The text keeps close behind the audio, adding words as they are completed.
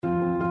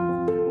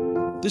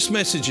This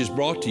message is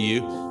brought to you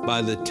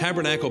by the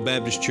Tabernacle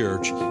Baptist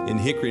Church in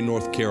Hickory,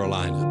 North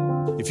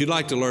Carolina. If you'd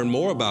like to learn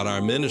more about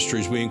our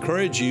ministries, we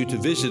encourage you to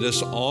visit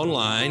us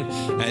online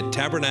at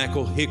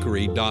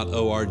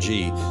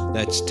tabernaclehickory.org.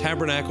 That's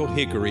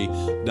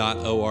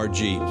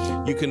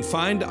tabernaclehickory.org. You can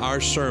find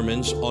our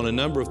sermons on a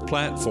number of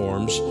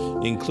platforms,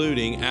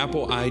 including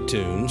Apple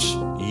iTunes,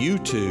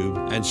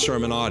 YouTube, and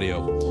Sermon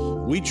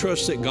Audio. We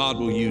trust that God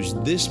will use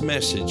this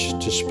message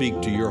to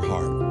speak to your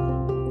heart.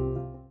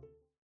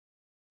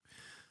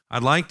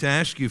 I'd like to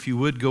ask you if you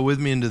would go with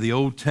me into the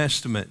Old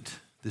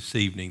Testament this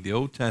evening, the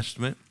Old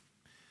Testament,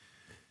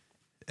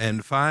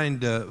 and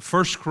find 1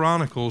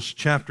 Chronicles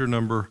chapter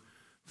number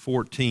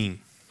 14.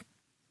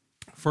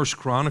 1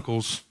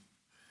 Chronicles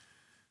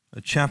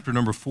chapter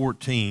number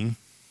 14,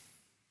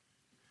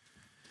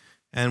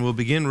 and we'll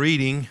begin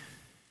reading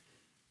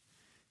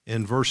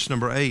in verse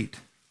number 8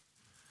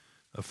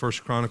 of 1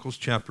 Chronicles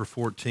chapter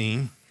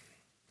 14.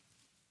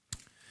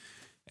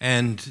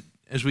 And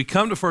as we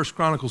come to 1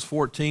 Chronicles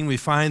 14, we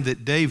find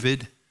that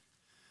David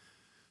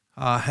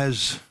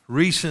has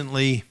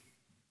recently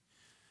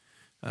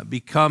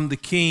become the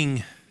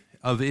king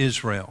of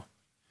Israel.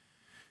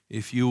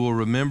 If you will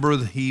remember,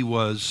 he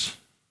was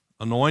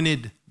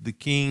anointed the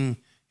king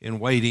in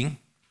waiting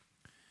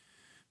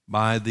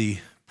by the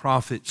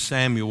prophet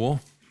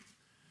Samuel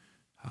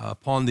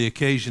upon the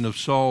occasion of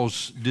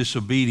Saul's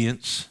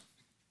disobedience.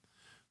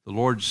 The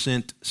Lord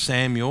sent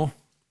Samuel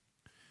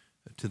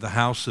to the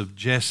house of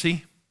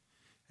Jesse,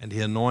 and he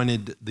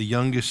anointed the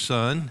youngest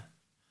son,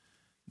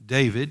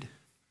 David,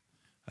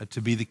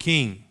 to be the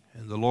king.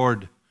 And the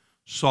Lord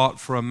sought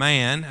for a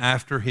man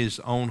after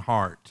his own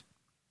heart.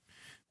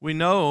 We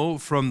know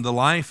from the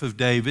life of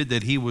David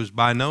that he was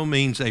by no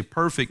means a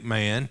perfect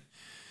man.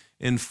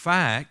 In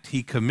fact,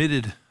 he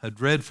committed a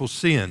dreadful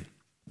sin.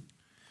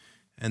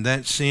 And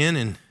that sin,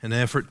 in an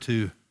effort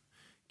to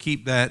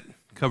keep that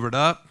covered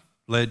up,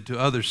 led to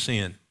other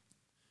sin.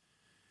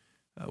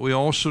 We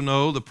also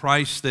know the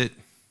price that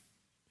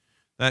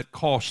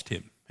cost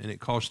him, and it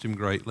cost him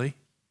greatly.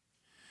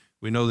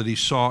 We know that he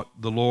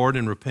sought the Lord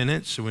in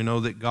repentance, and we know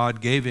that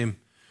God gave him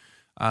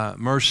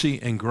mercy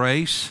and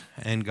grace,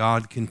 and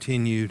God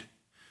continued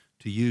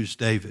to use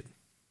David.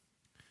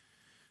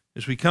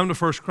 As we come to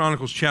 1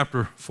 Chronicles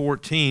chapter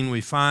 14,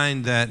 we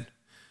find that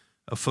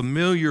a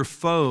familiar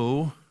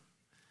foe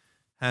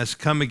has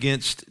come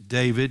against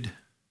David,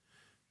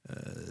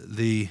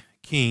 the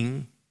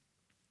king,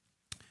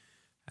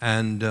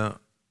 and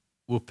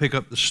we'll pick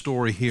up the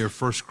story here,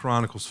 1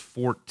 Chronicles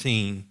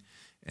 14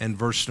 and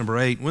verse number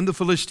 8. When the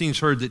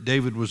Philistines heard that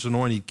David was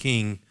anointed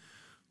king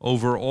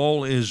over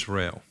all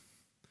Israel,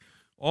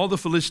 all the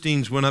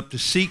Philistines went up to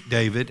seek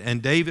David,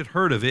 and David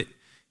heard of it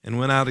and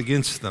went out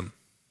against them.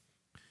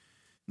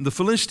 And the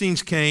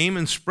Philistines came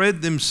and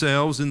spread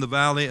themselves in the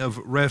valley of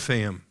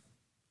Rephaim.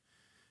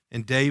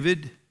 And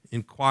David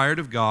inquired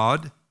of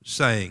God,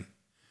 saying,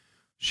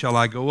 Shall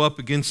I go up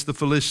against the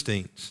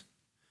Philistines?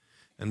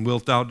 And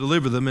wilt thou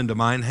deliver them into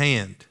mine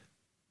hand?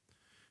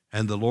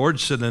 And the Lord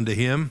said unto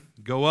him,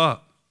 Go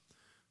up,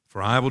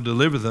 for I will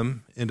deliver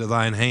them into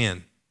thine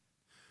hand.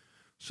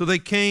 So they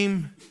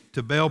came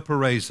to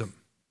Baal-perazim,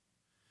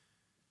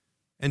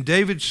 and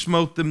David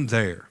smote them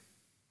there.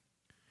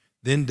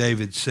 Then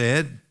David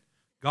said,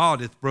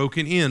 God hath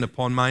broken in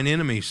upon mine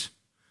enemies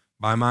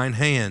by mine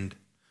hand,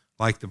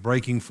 like the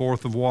breaking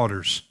forth of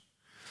waters.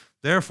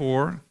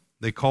 Therefore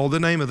they called the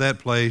name of that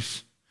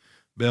place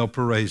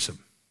Baal-perazim.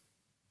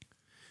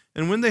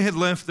 And when they had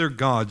left their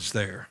gods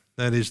there,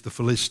 that is the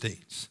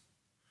Philistines,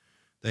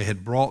 they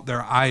had brought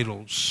their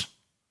idols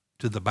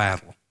to the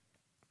battle.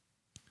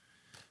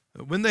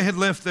 When they had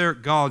left their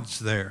gods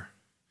there,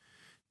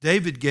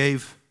 David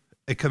gave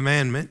a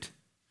commandment,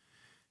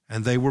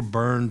 and they were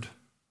burned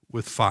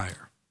with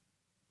fire.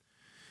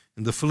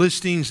 And the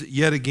Philistines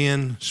yet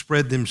again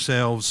spread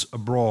themselves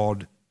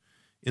abroad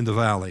in the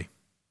valley.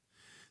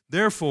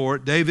 Therefore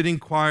David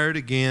inquired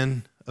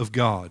again of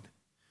God.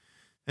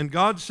 And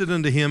God said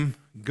unto him,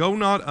 Go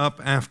not up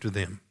after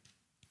them,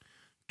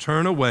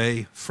 turn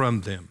away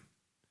from them,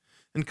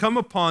 and come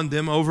upon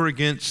them over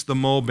against the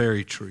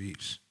mulberry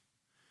trees.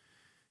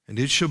 And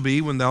it shall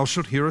be, when thou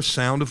shalt hear a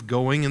sound of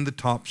going in the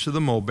tops of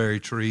the mulberry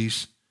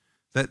trees,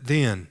 that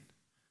then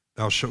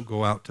thou shalt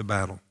go out to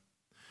battle.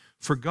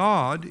 For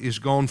God is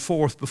gone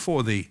forth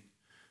before thee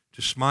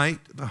to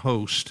smite the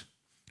host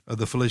of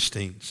the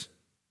Philistines.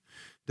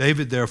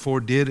 David therefore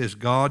did as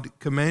God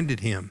commanded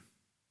him,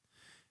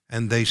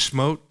 and they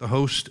smote the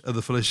host of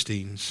the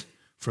Philistines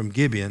from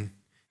Gibeon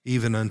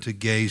even unto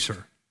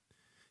Gezer.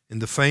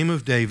 And the fame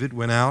of David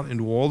went out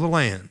into all the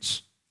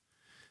lands,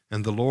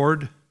 and the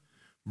Lord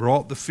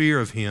brought the fear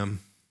of him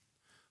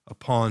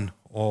upon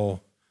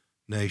all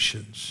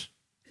nations.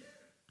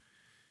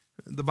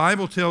 The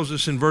Bible tells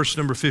us in verse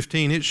number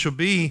 15, It shall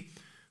be,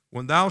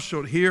 when thou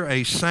shalt hear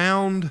a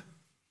sound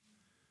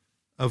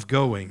of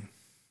going.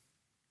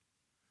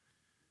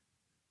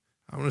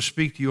 I want to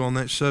speak to you on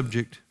that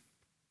subject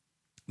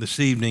this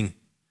evening,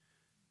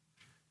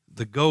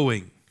 the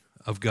going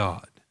of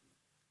God.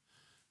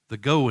 The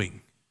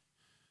going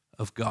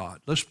of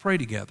God. Let's pray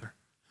together.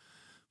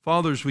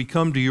 Father, as we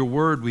come to your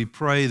word, we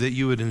pray that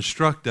you would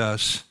instruct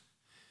us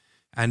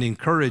and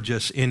encourage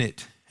us in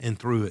it and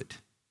through it.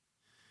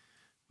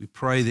 We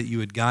pray that you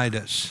would guide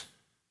us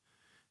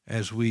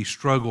as we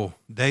struggle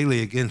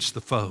daily against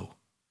the foe,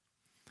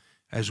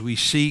 as we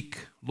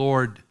seek,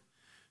 Lord,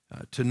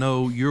 to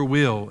know your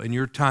will and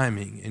your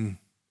timing and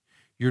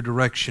your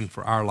direction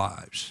for our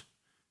lives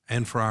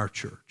and for our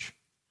church.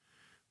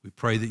 We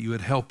pray that you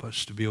would help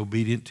us to be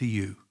obedient to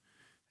you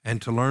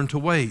and to learn to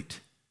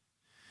wait.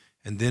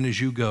 And then as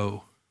you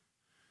go,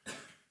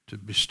 to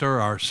bestir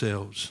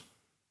ourselves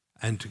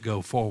and to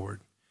go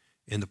forward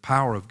in the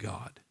power of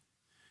God,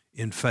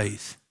 in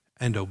faith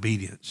and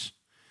obedience.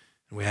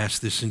 And we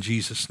ask this in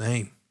Jesus'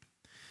 name.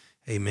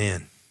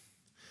 Amen.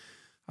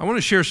 I want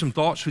to share some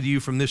thoughts with you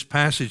from this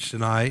passage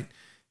tonight,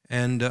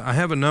 and I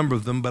have a number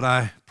of them, but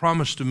I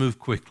promise to move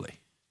quickly.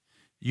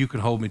 You can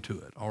hold me to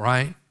it, all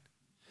right?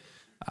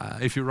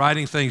 If you're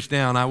writing things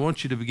down, I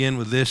want you to begin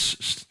with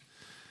this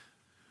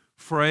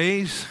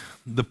phrase,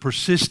 the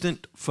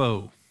persistent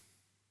foe.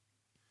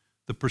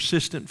 The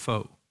persistent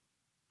foe.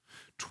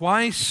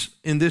 Twice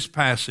in this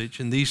passage,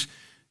 in these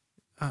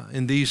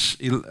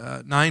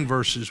 9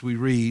 verses we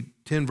read,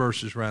 10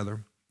 verses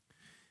rather,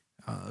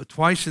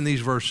 twice in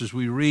these verses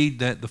we read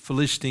that the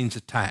Philistines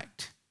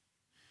attacked.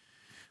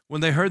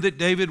 When they heard that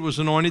David was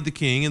anointed the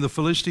king, and the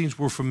Philistines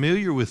were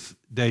familiar with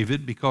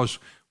David because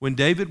when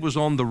David was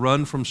on the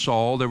run from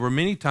Saul, there were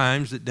many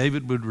times that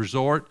David would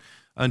resort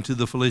unto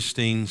the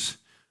Philistines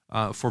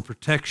for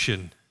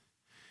protection,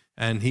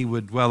 and he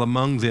would dwell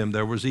among them.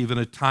 There was even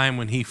a time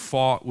when he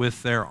fought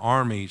with their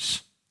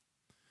armies.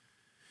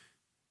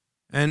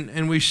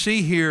 And we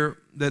see here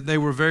that they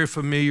were very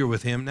familiar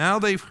with him. Now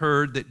they've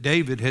heard that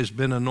David has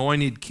been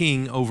anointed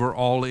king over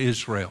all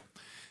Israel.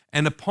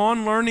 And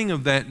upon learning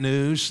of that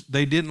news,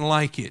 they didn't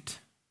like it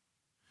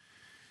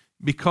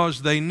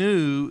because they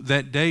knew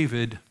that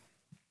David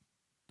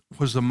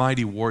was a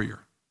mighty warrior.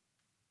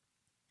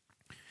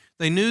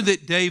 They knew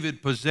that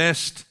David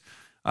possessed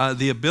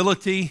the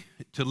ability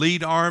to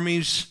lead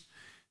armies,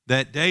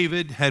 that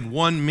David had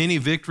won many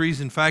victories.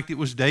 In fact, it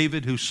was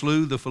David who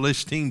slew the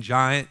Philistine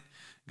giant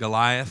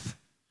Goliath.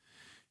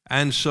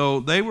 And so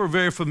they were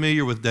very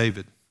familiar with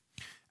David.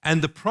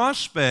 And the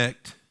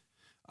prospect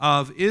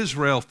of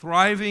Israel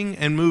thriving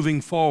and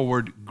moving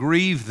forward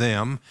grieved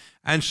them.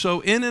 And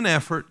so in an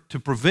effort to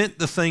prevent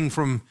the thing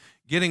from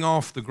getting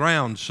off the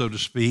ground, so to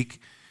speak,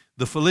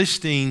 the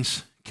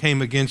Philistines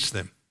came against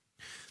them.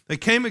 They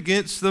came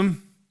against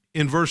them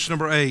in verse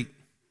number 8.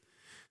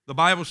 The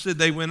Bible said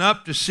they went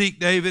up to seek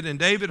David, and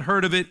David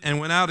heard of it and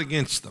went out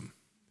against them.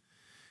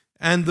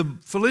 And the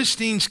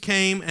Philistines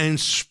came and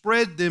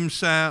spread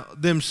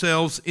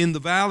themselves in the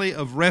valley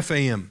of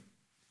Rephaim.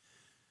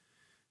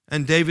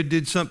 And David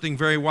did something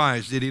very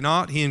wise, did he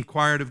not? He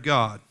inquired of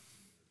God,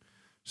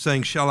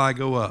 saying, "Shall I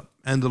go up?"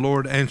 And the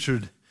Lord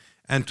answered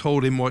and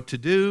told him what to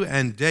do.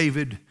 And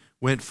David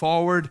went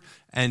forward,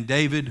 and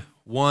David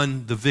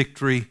won the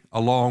victory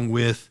along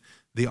with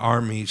the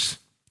armies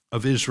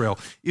of Israel.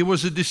 It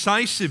was a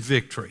decisive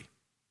victory.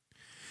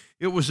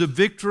 It was a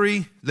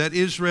victory that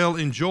Israel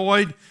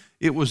enjoyed.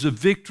 It was a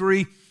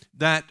victory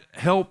that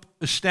helped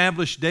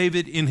establish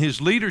David in his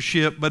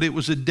leadership, but it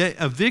was a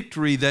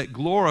victory that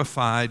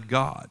glorified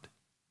God.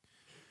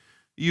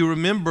 You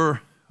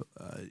remember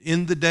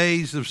in the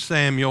days of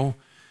Samuel,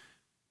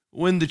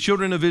 when the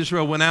children of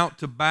Israel went out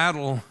to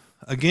battle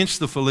against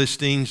the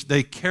Philistines,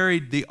 they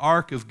carried the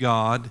ark of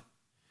God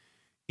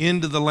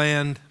into the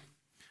land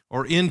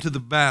or into the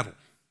battle.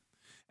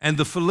 And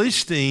the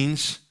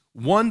Philistines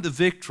won the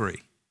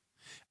victory.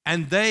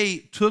 And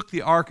they took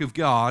the ark of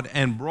God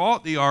and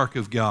brought the ark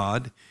of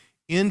God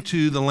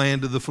into the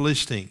land of the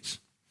Philistines.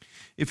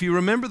 If you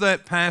remember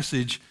that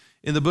passage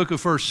in the book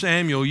of 1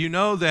 Samuel, you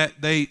know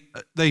that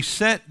they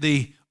set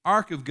the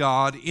ark of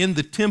God in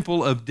the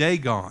temple of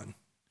Dagon,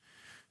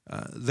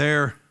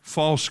 their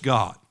false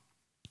god.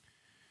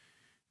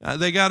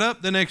 They got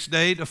up the next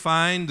day to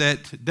find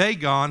that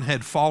Dagon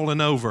had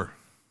fallen over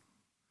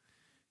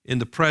in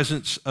the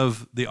presence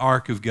of the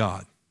ark of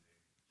God.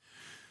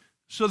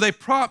 So they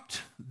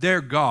propped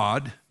their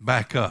God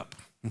back up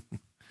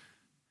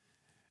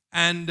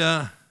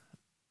and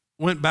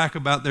went back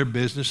about their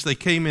business. They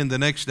came in the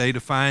next day to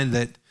find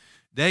that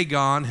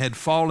Dagon had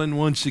fallen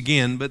once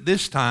again, but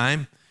this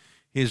time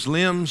his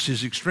limbs,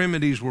 his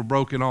extremities were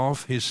broken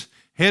off, his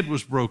head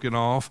was broken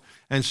off,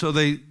 and so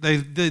they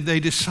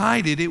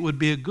decided it would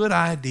be a good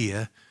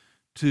idea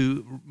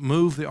to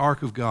move the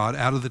ark of God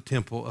out of the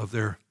temple of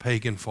their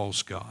pagan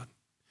false god.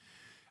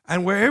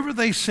 And wherever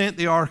they sent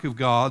the ark of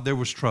God, there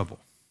was trouble.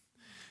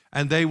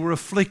 And they were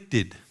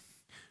afflicted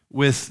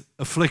with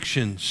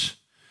afflictions,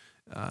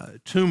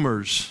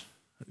 tumors,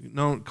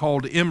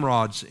 called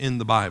emerods in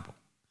the Bible.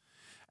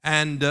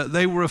 And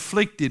they were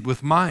afflicted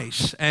with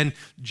mice, and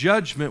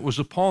judgment was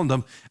upon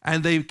them.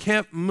 And they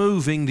kept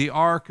moving the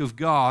ark of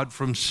God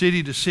from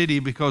city to city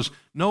because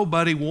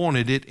nobody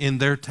wanted it in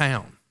their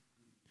town.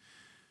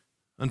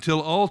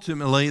 Until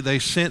ultimately they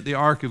sent the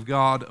ark of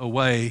God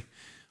away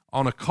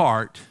on a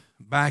cart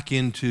back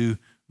into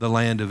the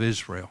land of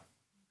Israel.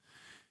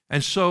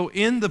 And so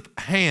in the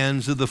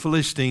hands of the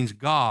Philistines,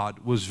 God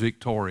was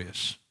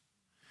victorious.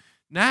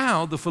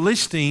 Now the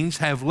Philistines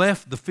have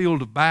left the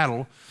field of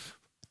battle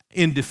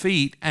in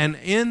defeat, and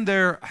in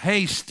their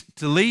haste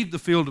to leave the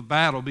field of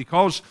battle,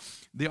 because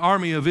the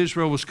army of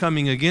Israel was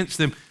coming against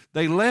them,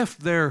 they left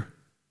their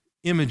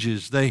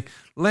images, they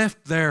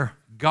left their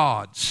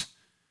gods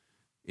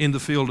in the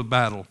field of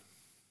battle.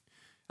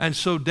 And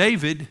so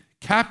David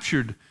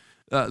captured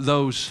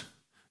those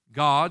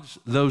gods,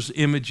 those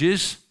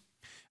images,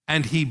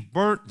 and he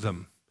burnt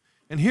them.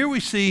 And here we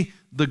see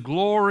the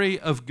glory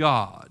of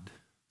God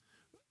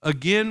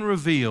again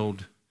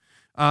revealed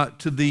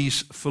to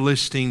these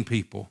Philistine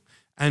people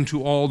and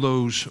to all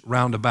those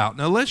round about.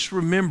 Now let's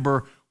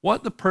remember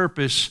what the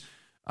purpose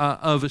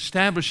of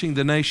establishing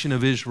the nation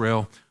of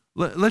Israel,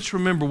 let's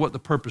remember what the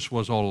purpose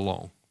was all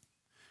along.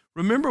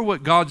 Remember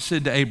what God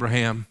said to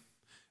Abraham.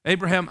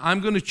 Abraham,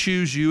 I'm going to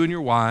choose you and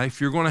your wife.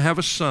 You're going to have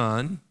a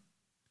son,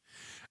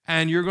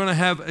 and you're going to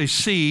have a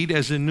seed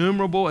as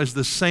innumerable as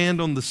the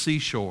sand on the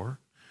seashore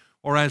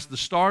or as the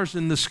stars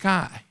in the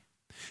sky.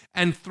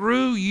 And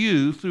through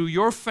you, through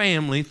your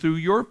family, through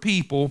your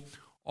people,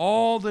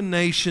 all the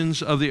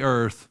nations of the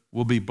earth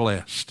will be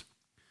blessed.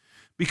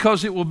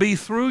 Because it will be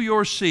through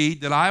your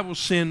seed that I will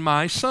send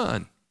my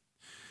son.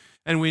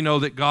 And we know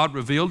that God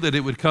revealed that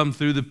it would come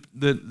through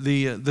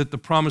that the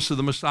promise of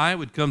the Messiah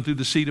would come through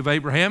the seed of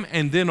Abraham.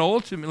 And then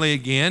ultimately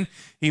again,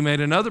 he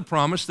made another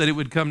promise that it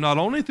would come not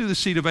only through the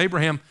seed of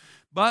Abraham,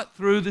 but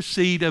through the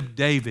seed of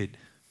David,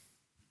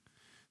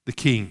 the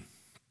king.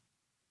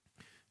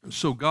 And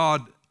so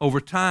God,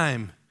 over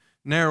time,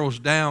 narrows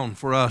down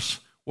for us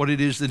what it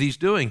is that he's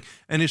doing.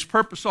 And his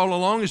purpose all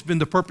along has been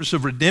the purpose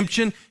of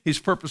redemption. His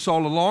purpose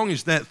all along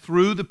is that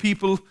through the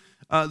people,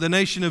 the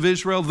nation of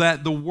Israel,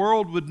 that the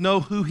world would know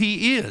who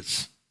he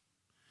is.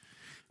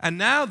 And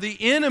now the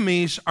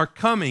enemies are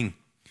coming,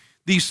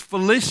 these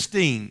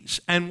Philistines.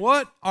 And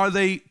what are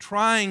they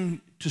trying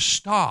to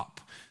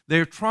stop?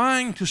 They're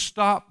trying to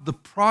stop the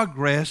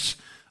progress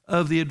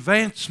of the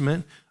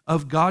advancement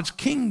of God's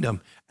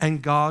kingdom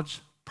and God's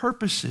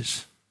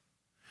purposes.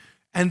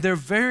 And they're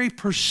very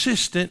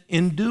persistent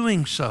in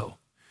doing so.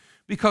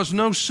 Because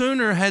no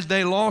sooner had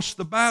they lost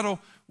the battle,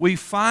 we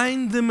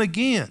find them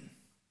again.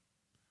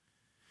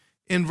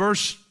 In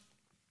verse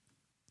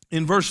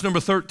number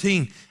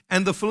 13,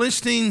 and the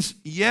Philistines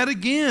yet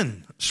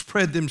again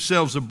spread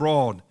themselves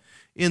abroad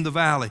in the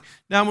valley.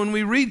 Now, when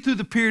we read through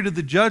the period of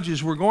the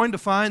Judges, we're going to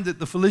find that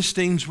the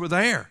Philistines were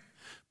there,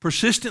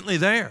 persistently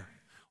there,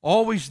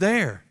 always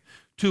there,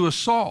 to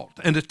assault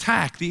and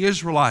attack the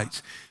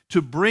Israelites,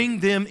 to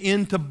bring them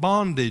into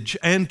bondage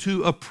and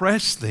to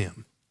oppress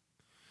them.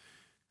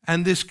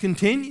 And this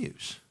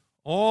continues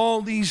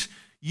all these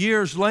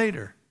years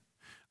later.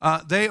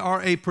 They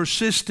are a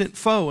persistent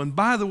foe. And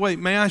by the way,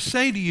 may I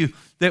say to you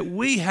that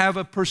we have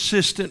a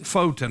persistent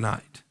foe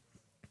tonight.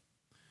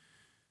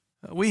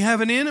 We have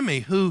an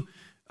enemy whose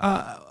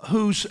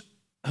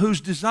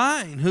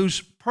design,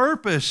 whose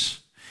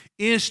purpose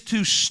is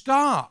to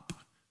stop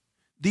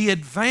the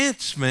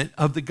advancement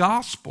of the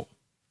gospel,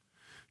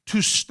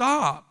 to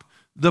stop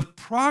the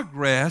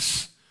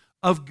progress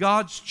of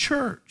God's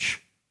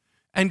church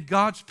and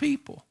God's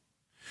people.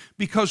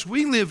 Because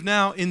we live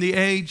now in the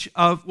age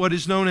of what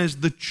is known as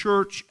the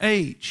church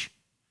age.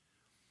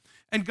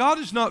 And God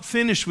is not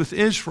finished with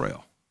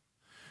Israel.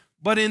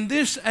 But in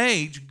this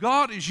age,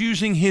 God is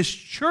using his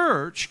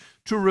church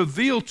to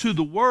reveal to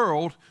the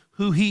world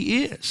who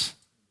he is.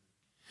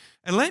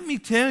 And let me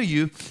tell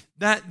you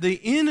that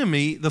the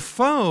enemy, the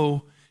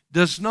foe,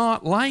 does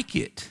not like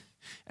it.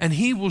 And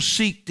he will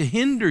seek to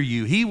hinder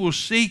you. He will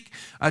seek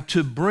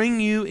to bring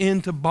you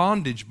into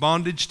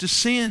bondage to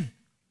sin.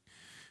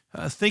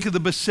 Think of the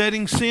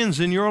besetting sins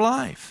in your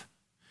life.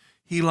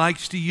 He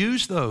likes to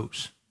use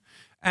those.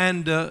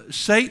 And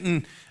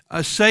Satan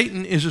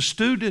is a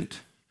student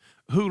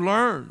who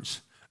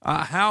learns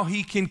how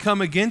he can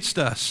come against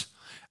us.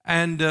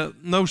 And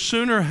no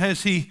sooner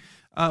has he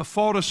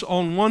fought us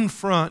on one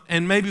front,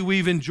 and maybe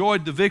we've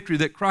enjoyed the victory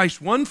that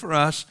Christ won for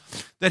us,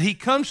 that he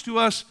comes to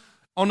us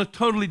on a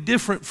totally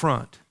different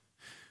front,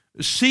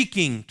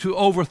 seeking to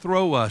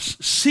overthrow us,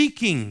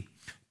 seeking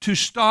to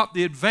stop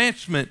the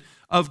advancement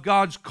of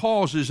God's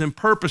causes and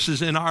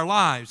purposes in our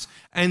lives,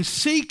 and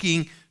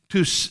seeking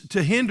to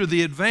hinder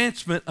the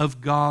advancement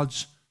of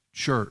God's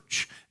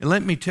church. And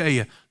let me tell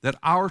you that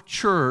our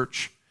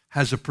church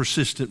has a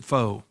persistent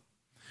foe.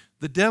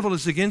 The devil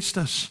is against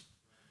us.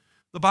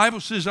 The Bible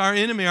says our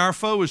enemy, our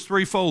foe, is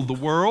threefold: the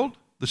world,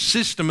 the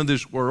system of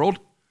this world,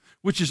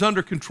 which is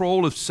under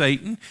control of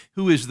Satan,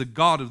 who is the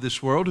god of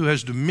this world, who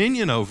has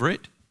dominion over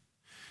it.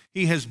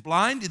 He has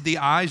blinded the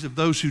eyes of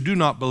those who do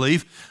not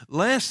believe,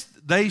 lest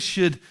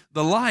the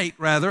light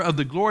of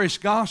the glorious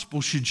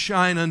gospel should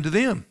shine unto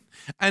them.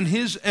 And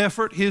his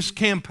effort, his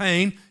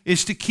campaign,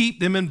 is to keep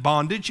them in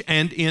bondage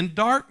and in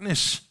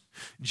darkness.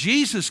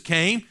 Jesus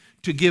came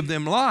to give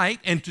them light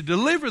and to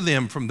deliver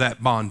them from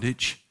that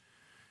bondage.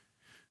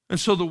 And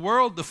so the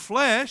world, the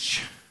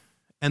flesh,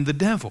 and the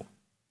devil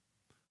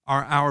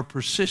are our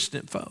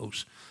persistent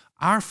foes.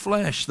 Our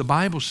flesh, the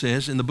Bible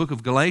says in the book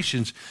of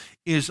Galatians,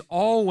 is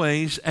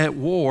always at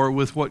war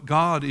with what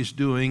God is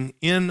doing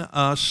in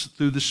us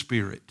through the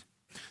Spirit.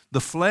 The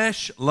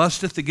flesh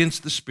lusteth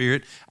against the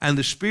Spirit, and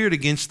the Spirit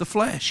against the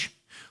flesh.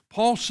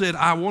 Paul said,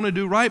 I want to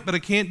do right, but I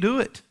can't do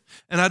it.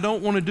 And I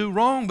don't want to do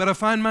wrong, but I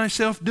find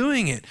myself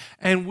doing it.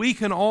 And we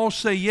can all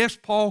say, yes,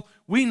 Paul,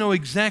 we know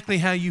exactly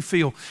how you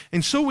feel.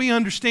 And so we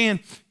understand,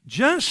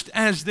 just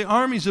as the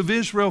armies of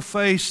Israel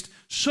faced,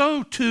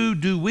 so too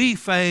do we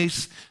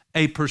face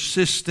a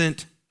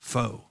persistent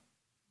foe.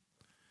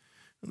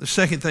 The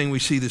second thing we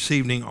see this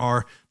evening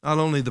are not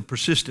only the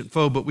persistent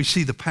foe, but we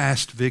see the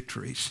past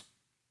victories.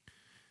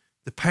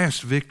 The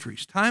past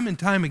victories. Time and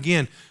time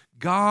again,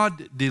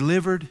 God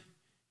delivered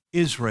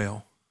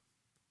Israel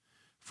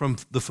from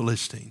the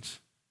Philistines.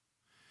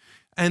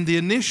 And the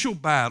initial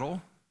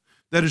battle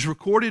that is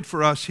recorded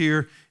for us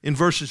here in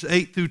verses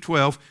 8 through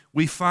 12,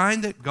 we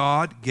find that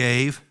God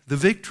gave the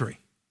victory.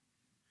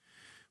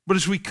 But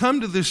as we come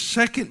to this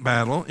second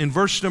battle in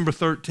verse number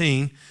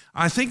 13,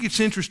 I think it's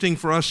interesting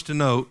for us to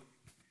note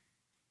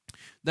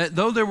that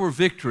though there were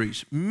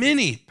victories,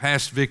 many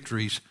past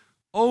victories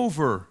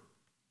over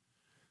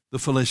the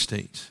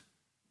Philistines,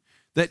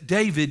 that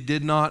David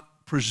did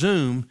not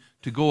presume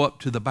to go up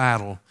to the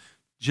battle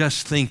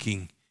just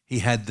thinking he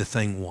had the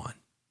thing won.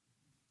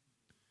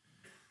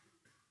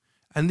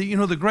 And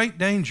the great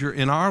danger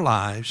in our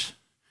lives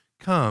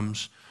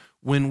comes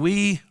when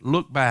we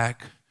look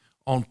back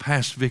on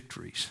past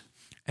victories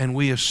and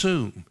we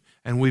assume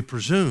and we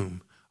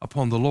presume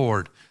upon the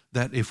Lord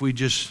that if we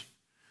just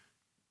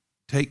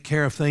take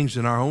care of things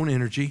in our own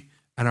energy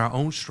and our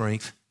own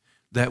strength,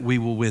 that we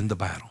will win the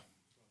battle.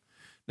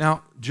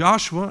 Now,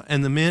 Joshua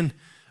and the men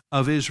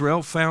of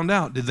Israel found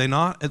out, did they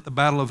not, at the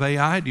Battle of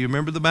Ai? Do you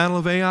remember the Battle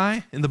of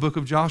Ai in the book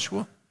of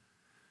Joshua?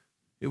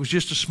 It was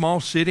just a small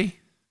city.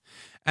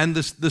 And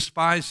the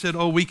spies said,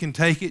 oh, we can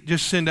take it.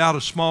 Just send out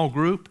a small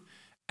group.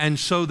 And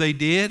so they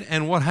did.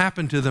 And what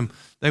happened to them?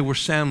 They were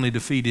soundly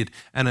defeated.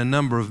 And a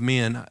number of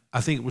men,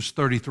 I think it was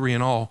 33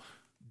 in all,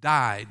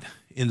 died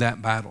in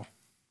that battle.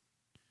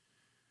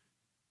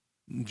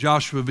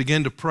 Joshua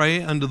began to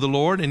pray unto the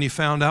Lord, and he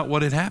found out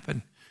what had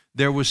happened.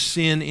 There was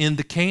sin in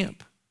the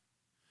camp.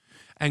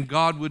 And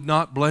God would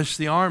not bless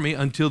the army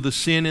until the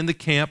sin in the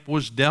camp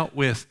was dealt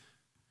with.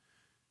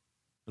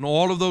 And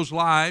all of those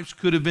lives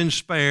could have been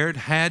spared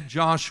had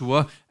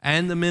Joshua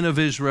and the men of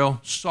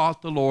Israel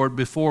sought the Lord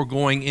before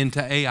going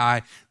into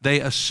Ai. They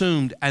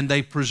assumed and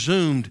they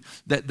presumed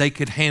that they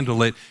could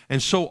handle it.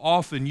 And so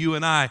often you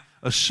and I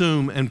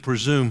assume and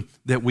presume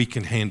that we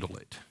can handle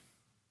it.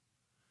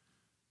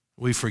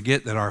 We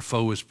forget that our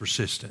foe is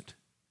persistent.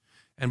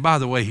 And by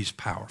the way, he's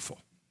powerful.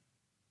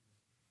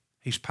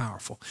 He's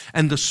powerful.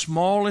 And the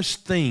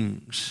smallest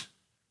things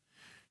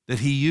that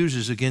he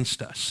uses against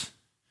us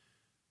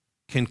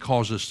can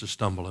cause us to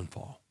stumble and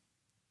fall.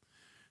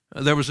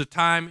 There was a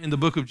time in the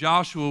book of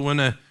Joshua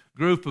when a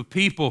group of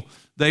people,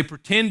 they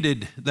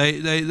pretended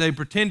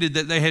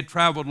that they had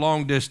traveled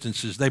long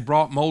distances. They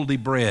brought moldy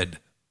bread.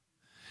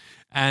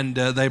 And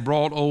they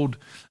brought old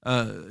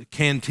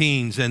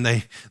canteens, and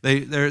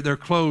their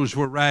clothes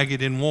were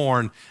ragged and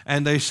worn.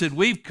 And they said,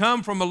 we've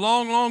come from a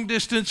long, long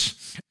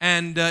distance,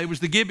 and it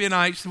was the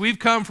Gibeonites. We've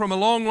come from a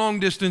long,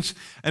 long distance,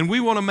 and we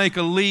want to make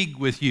a league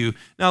with you.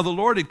 Now, the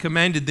Lord had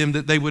commanded them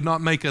that they would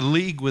not make a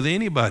league with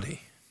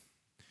anybody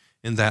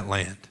in that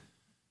land.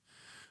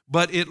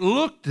 But it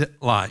looked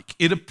like,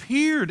 it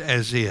appeared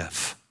as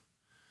if,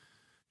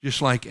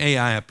 just like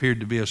Ai appeared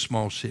to be a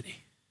small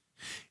city,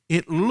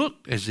 it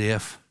looked as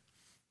if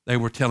they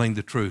were telling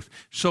the truth.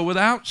 So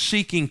without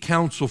seeking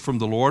counsel from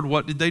the Lord,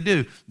 what did they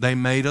do? They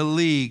made a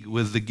league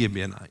with the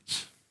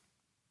Gibeonites.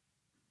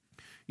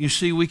 You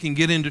see, we can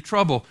get into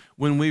trouble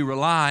when we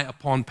rely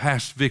upon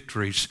past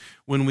victories,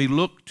 when we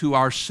look to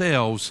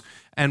ourselves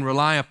and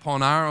rely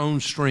upon our own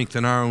strength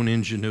and our own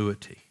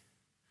ingenuity.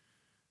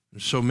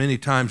 And so many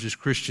times as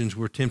Christians,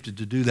 we're tempted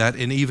to do that,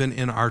 and even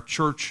in our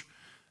church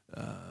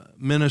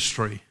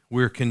ministry,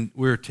 we're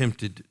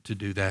tempted to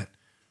do that.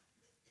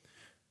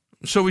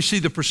 So we see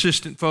the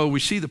persistent foe,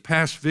 we see the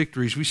past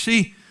victories, we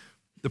see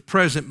the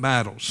present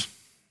battles.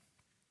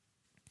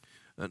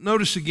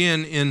 Notice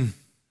again in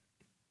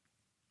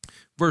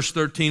verse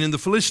 13, and the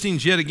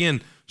Philistines yet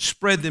again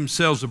spread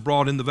themselves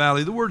abroad in the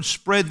valley. The word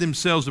spread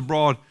themselves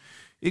abroad,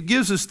 it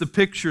gives us the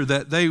picture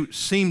that they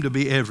seem to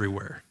be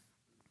everywhere.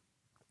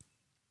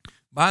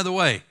 By the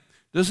way,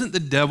 doesn't the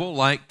devil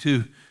like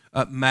to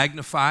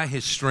magnify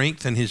his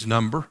strength and his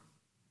number?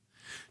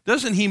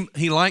 Doesn't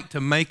he like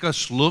to make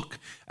us look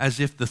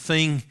as if the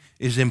thing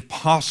is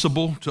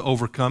impossible to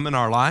overcome in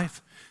our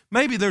life?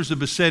 Maybe there's a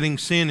besetting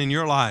sin in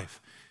your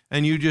life,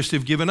 and you just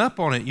have given up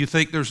on it. You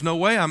think there's no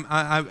way.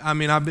 I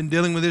mean, I've been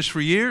dealing with this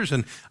for years,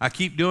 and I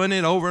keep doing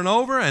it over and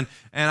over, and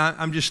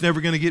I'm just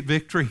never going to get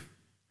victory.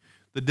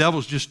 The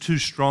devil's just too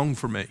strong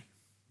for me.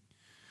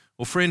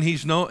 Well, friend,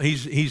 he's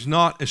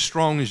not as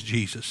strong as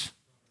Jesus.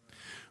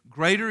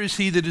 Greater is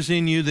he that is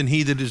in you than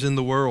he that is in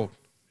the world.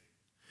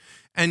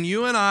 And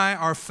you and I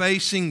are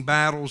facing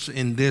battles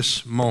in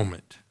this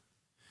moment.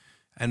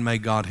 And may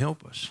God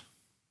help us.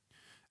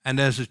 And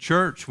as a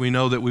church, we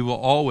know that we will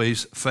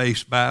always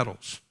face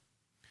battles.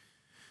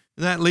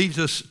 And that leads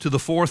us to the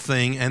fourth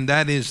thing, and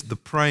that is the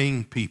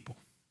praying people.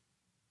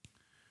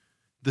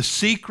 The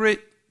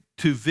secret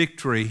to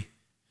victory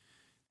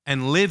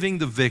and living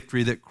the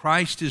victory that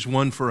Christ has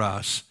won for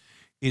us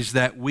is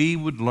that we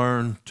would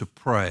learn to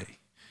pray.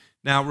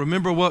 Now,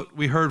 remember what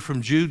we heard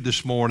from Jude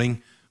this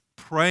morning,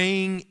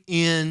 praying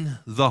in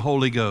the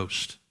Holy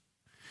Ghost.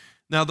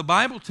 Now, the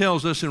Bible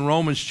tells us in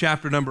Romans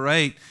chapter number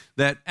 8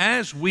 that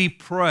as we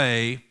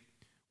pray,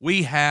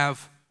 we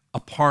have a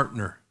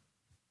partner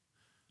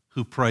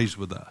who prays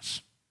with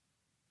us.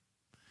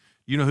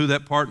 You know who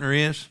that partner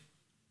is?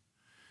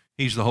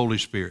 He's the Holy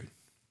Spirit.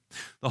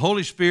 The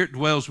Holy Spirit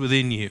dwells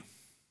within you.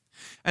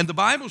 And the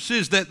Bible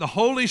says that the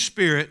Holy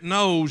Spirit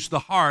knows the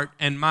heart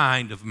and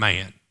mind of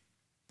man.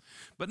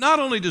 But not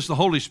only does the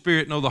Holy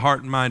Spirit know the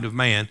heart and mind of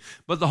man,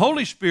 but the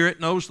Holy Spirit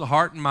knows the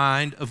heart and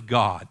mind of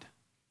God.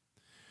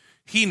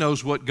 He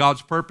knows what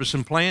God's purpose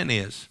and plan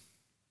is.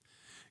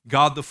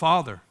 God the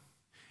Father,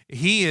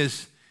 He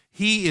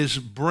is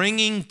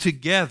bringing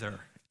together,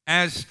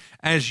 as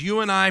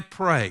you and I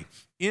pray,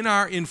 in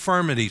our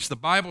infirmities. The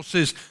Bible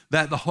says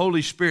that the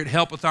Holy Spirit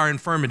helpeth our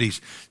infirmities.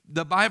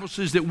 The Bible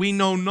says that we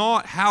know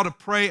not how to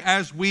pray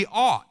as we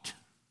ought.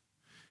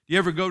 You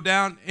ever go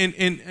down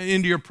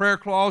into your prayer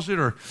closet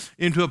or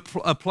into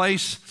a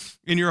place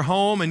in your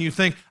home and you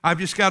think, I've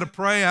just got to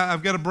pray,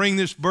 I've got to bring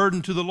this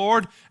burden to the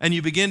Lord, and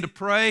you begin to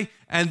pray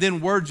and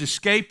then words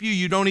escape you.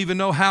 You don't even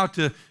know how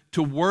to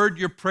word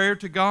your prayer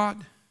to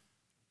God.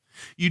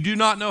 You do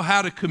not know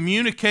how to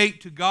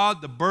communicate to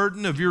God the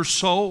burden of your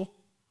soul.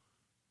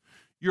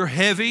 You're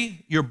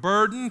heavy, you're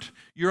burdened,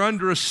 you're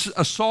under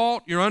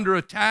assault, you're under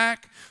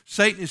attack.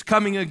 Satan is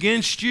coming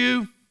against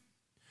you,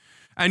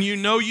 and you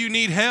know you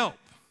need help.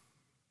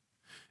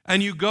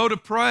 And you go to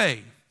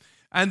pray,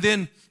 and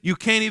then you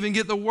can't even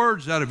get the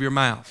words out of your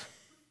mouth.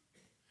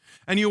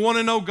 And you want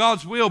to know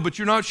God's will, but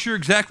you're not sure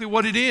exactly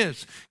what it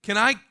is. Can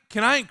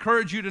I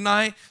encourage you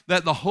tonight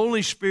that the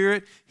Holy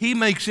Spirit, He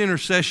makes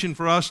intercession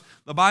for us.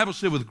 The Bible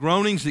said with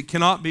groanings that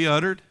cannot be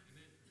uttered.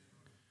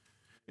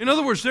 In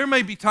other words, there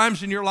may be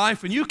times in your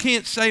life when you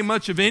can't say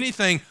much of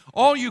anything.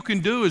 All you can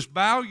do is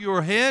bow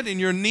your head and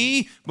your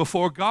knee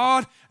before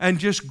God and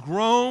just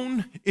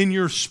groan in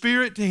your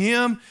spirit to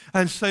Him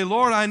and say,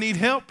 Lord, I need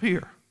help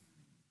here.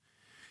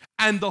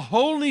 And the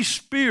Holy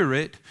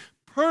Spirit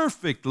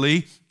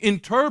perfectly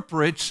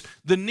interprets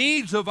the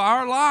needs of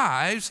our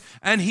lives,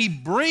 and He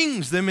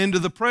brings them into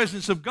the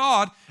presence of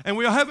God. And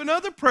we'll have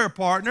another prayer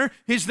partner.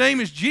 His name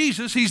is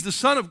Jesus. He's the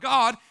Son of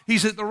God.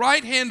 He's at the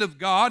right hand of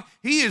God.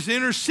 He is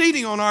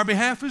interceding on our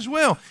behalf as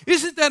well.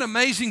 Isn't that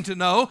amazing to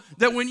know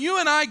that when you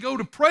and I go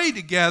to pray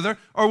together,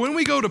 or when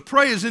we go to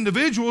pray as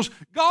individuals,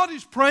 God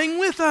is praying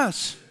with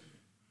us?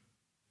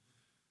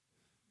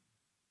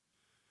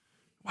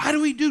 Why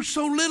do we do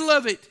so little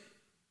of it?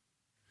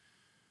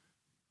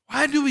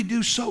 Why do we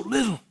do so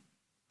little?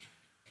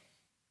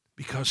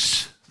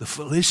 Because the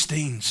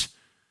Philistines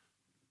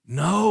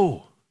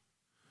know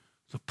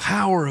the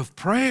power of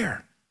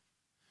prayer,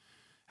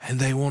 and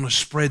they want to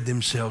spread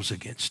themselves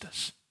against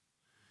us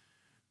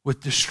with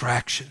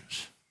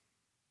distractions,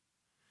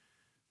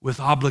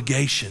 with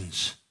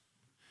obligations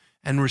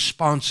and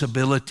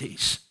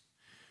responsibilities,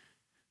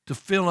 to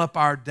fill up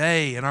our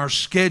day and our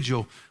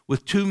schedule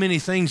with too many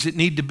things that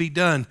need to be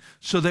done,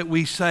 so that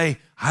we say,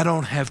 I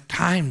don't have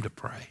time to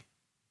pray.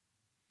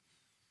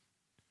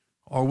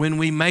 Or when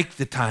we make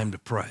the time to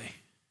pray,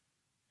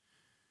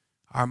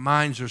 our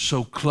minds are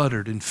so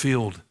cluttered and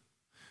filled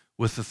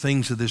with the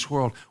things of this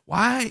world.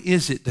 Why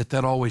is it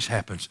that always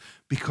happens?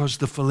 Because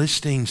the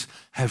Philistines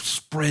have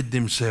spread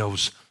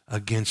themselves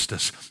against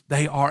us.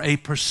 They are a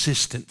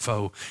persistent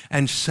foe,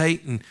 and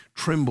Satan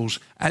trembles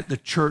at the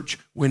church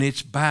when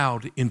it's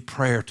bowed in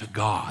prayer to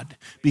God,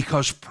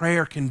 because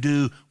prayer can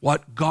do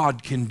what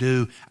God can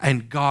do,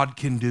 and God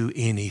can do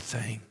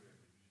anything.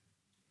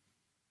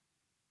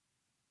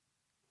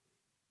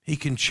 He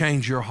can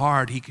change your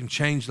heart. He can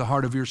change the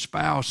heart of your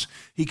spouse.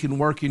 He can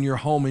work in your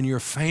home and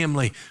your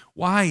family.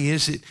 Why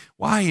is it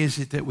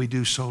that we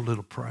do so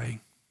little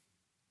praying?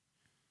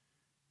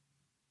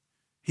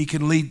 He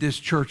can lead this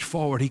church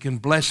forward. He can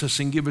bless us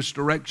and give us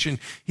direction.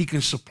 He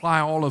can supply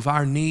all of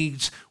our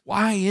needs.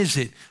 Why is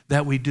it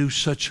that we do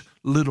such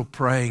little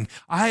praying?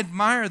 I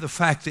admire the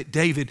fact that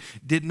David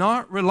did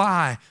not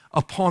rely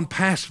upon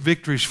past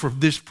victories for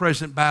this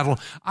present battle.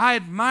 I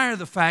admire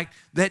the fact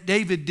that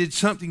David did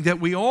something that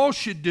we all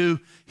should do.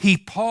 He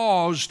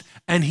paused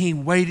and he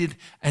waited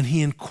and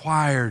he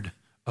inquired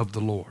of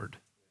the Lord.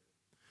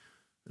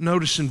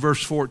 Notice in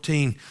verse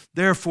 14,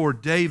 therefore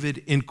David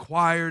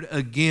inquired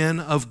again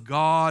of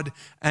God,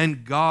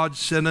 and God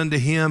said unto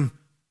him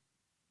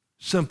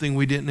something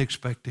we didn't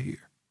expect to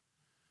hear.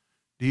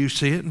 Do you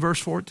see it in verse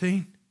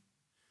 14?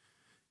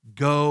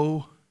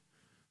 Go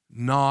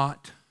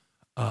not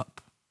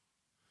up.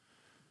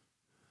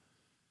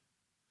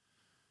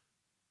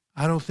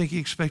 I don't think he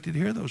expected to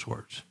hear those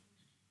words.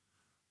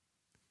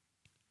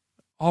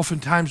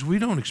 Oftentimes we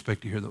don't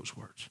expect to hear those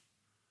words.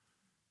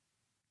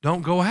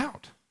 Don't go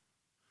out.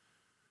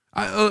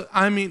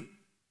 I mean,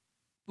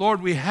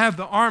 Lord, we have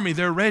the army.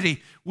 They're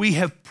ready. We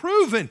have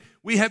proven,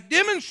 we have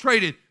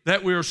demonstrated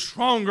that we are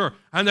stronger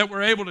and that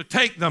we're able to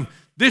take them.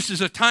 This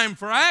is a time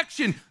for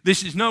action.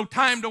 This is no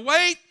time to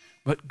wait.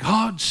 But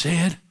God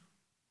said,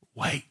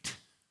 wait.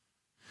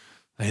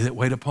 They that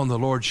wait upon the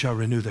Lord shall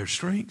renew their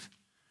strength.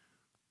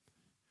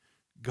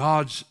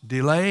 God's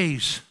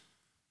delays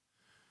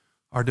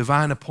are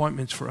divine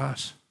appointments for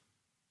us.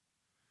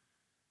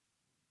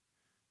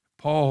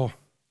 Paul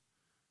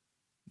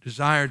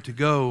desired to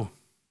go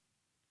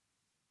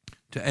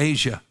to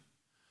Asia,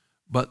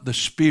 but the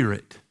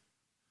Spirit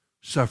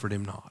suffered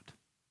him not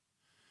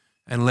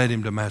and led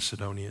him to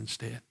Macedonia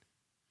instead.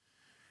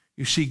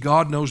 You see,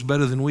 God knows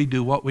better than we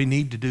do what we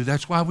need to do.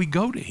 That's why we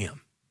go to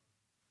Him.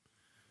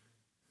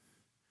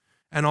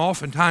 And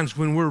oftentimes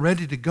when we're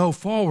ready to go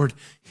forward,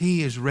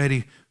 He is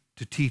ready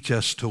to teach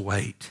us to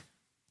wait.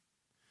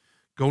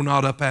 Go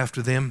not up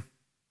after them.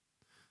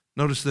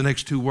 Notice the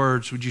next two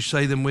words. Would you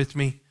say them with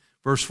me?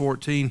 Verse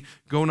 14,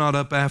 go not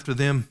up after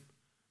them,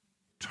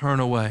 turn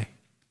away.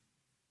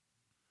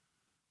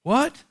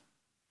 What?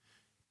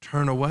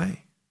 Turn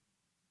away.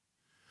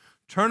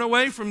 Turn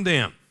away from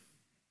them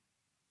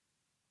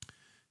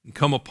and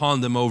come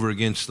upon them over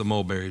against the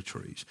mulberry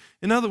trees.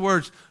 In other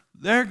words,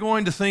 they're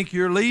going to think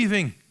you're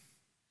leaving.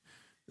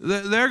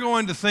 They're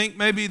going to think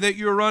maybe that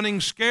you're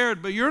running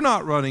scared, but you're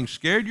not running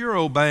scared. You're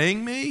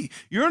obeying me.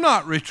 You're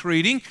not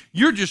retreating.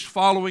 You're just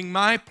following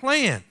my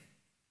plan.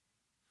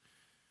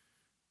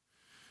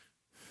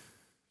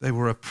 They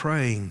were a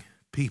praying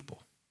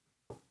people.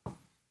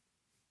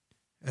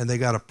 And they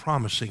got a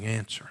promising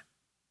answer.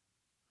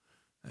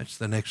 That's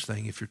the next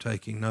thing if you're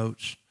taking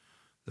notes.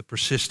 The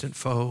persistent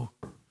foe,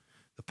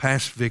 the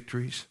past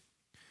victories,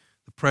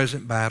 the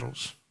present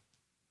battles,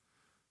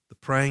 the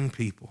praying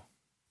people,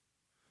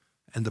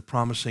 and the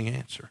promising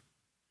answer.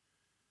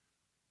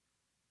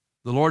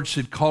 The Lord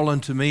said, call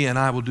unto me, and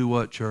I will do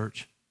what,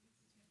 church?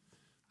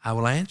 I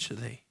will answer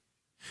thee,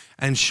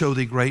 and show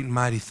thee great and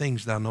mighty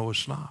things thou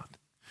knowest not.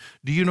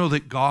 Do you know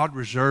that God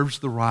reserves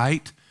the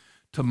right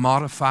to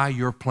modify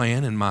your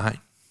plan and mine?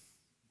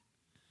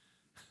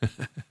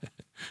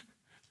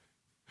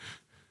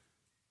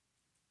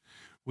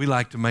 We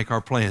like to make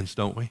our plans,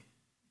 don't we?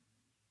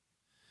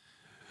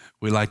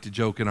 We like to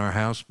joke in our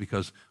house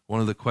because one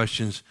of the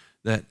questions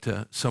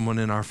that someone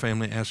in our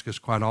family asks us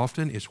quite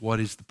often is, what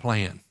is the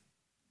plan?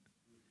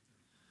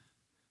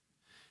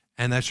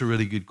 And that's a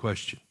really good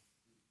question.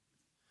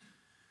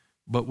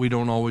 But we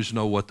don't always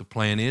know what the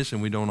plan is,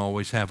 and we don't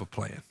always have a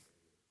plan.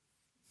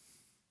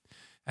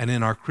 And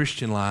in our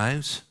Christian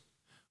lives,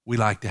 we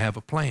like to have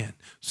a plan.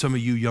 Some of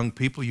you young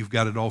people, you've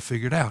got it all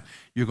figured out.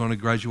 You're going to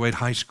graduate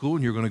high school,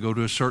 and you're going to go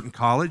to a certain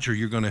college, or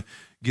you're going to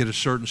get a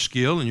certain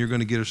skill, and you're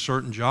going to get a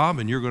certain job,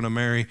 and you're going to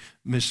marry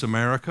Miss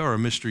America or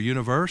Mr.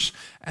 Universe,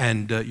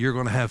 and you're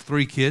going to have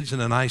 3 kids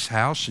in a nice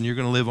house, and you're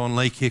going to live on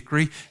Lake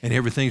Hickory, and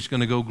everything's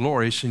going to go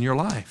glorious in your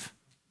life.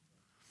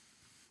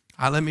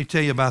 Let me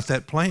tell you about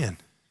that plan.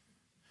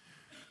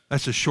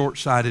 That's a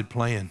short-sighted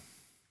plan.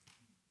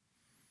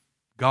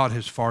 God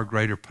has far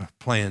greater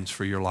plans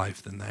for your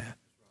life than that.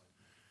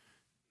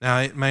 Now,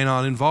 it may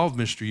not involve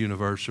Mr.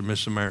 Universe or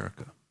Miss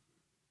America.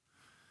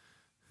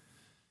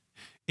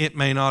 It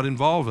may not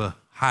involve a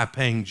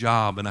high-paying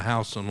job and a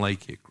house on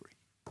Lake Hickory.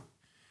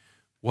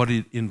 What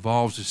it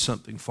involves is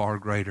something far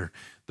greater,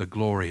 the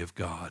glory of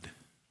God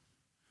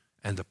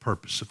and the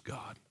purpose of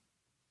God.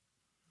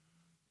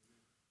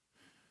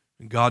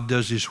 And God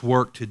does His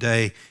work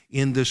today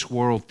in this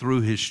world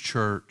through His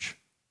church.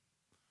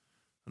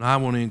 And I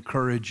want to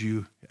encourage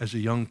you as a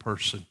young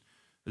person,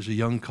 as a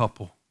young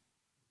couple,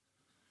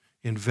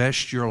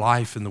 invest your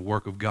life in the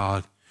work of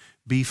God.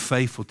 Be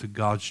faithful to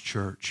God's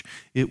church.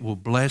 It will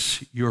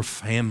bless your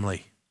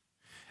family,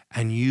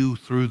 and you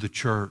through the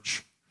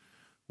church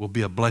will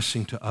be a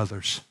blessing to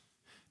others.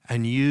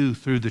 And you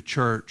through the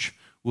church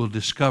will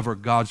discover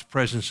God's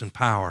presence and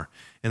power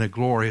in a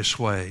glorious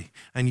way,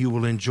 and you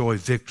will enjoy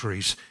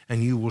victories,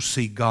 and you will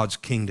see God's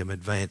kingdom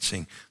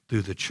advancing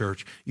through the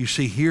church. You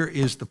see, here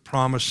is the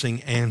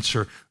promising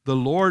answer. The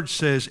Lord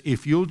says,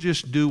 if you'll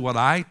just do what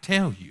I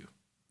tell you,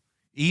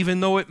 even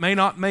though it may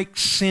not make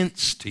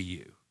sense to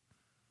you,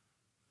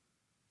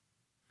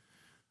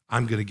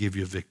 I'm going to give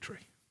you a victory.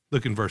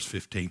 Look in verse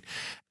 15.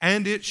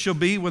 And it shall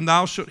be when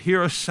thou shalt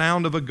hear a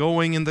sound of a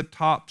going in the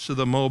tops of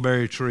the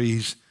mulberry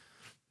trees,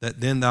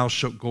 that then thou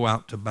shalt go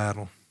out to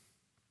battle.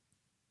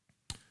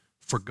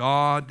 For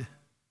God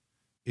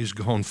is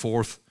gone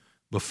forth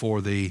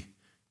before thee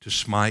to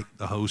smite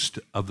the host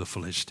of the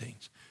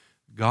Philistines.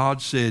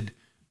 God said,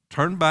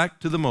 turn back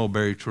to the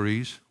mulberry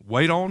trees,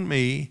 wait on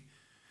me.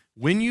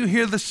 When you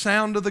hear the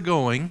sound of the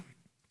going,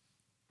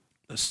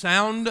 the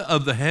sound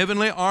of the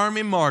heavenly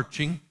army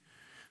marching,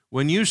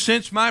 when you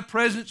sense my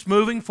presence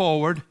moving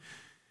forward,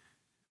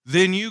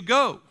 then you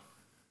go.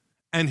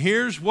 And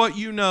here's what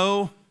you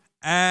know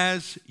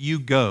as you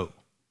go,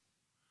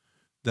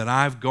 that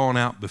I've gone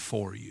out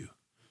before you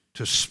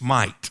to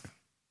smite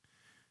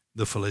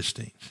the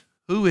Philistines.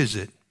 Who is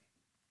it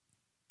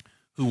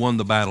who won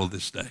the battle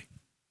this day?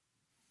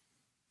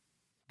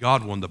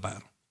 God won the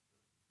battle.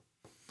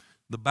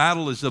 The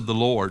battle is of the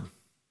Lord.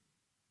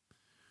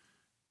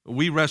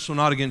 We wrestle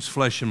not against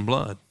flesh and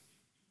blood.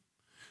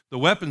 The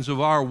weapons of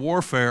our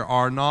warfare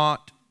are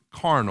not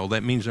carnal.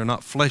 That means they're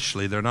not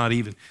fleshly. They're not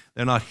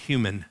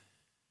human.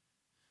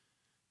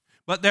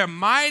 But they're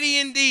mighty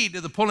indeed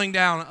to the pulling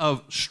down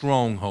of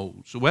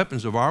strongholds. The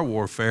weapons of our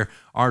warfare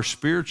are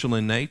spiritual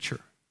in nature.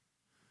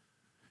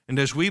 And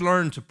as we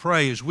learn to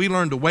pray, as we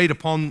learn to wait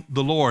upon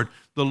the Lord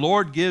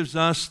gives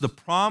us the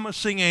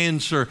promising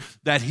answer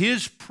that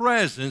His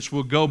presence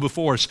will go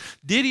before us.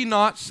 Did He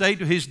not say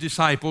to His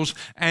disciples,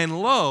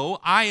 "And lo,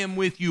 I am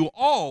with you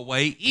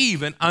always,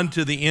 even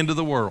unto the end of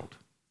the world"?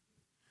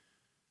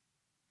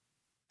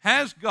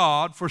 Has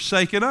God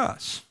forsaken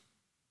us?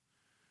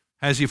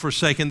 Has He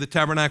forsaken the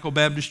Tabernacle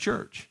Baptist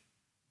Church?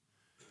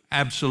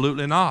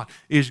 Absolutely not.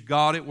 Is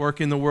God at work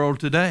in the world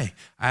today?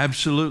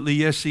 Absolutely,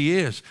 yes, He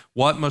is.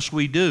 What must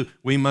we do?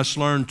 We must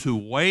learn to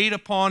wait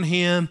upon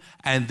Him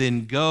and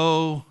then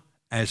go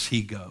as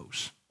He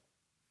goes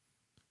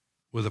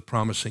with a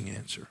promising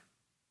answer.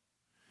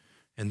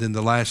 And then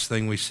the last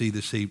thing we see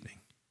this evening,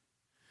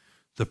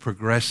 the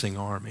progressing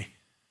army.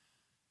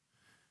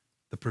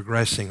 The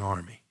progressing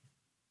army.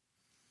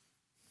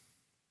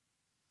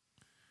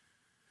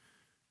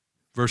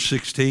 Verse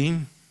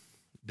 16,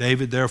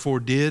 David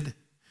therefore did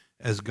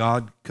as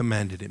God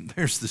commanded him.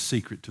 There's the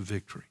secret to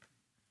victory.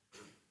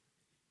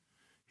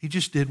 He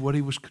just did what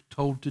he was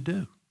told to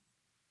do.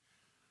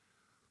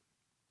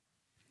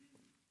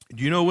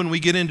 Do you know when we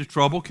get into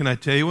trouble? Can I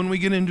tell you when we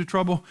get into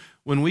trouble?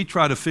 When we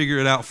try to figure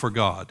it out for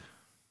God.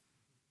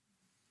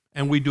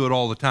 And we do it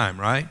all the time,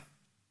 right?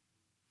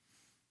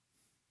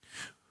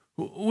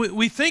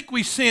 We think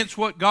we sense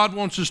what God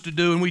wants us to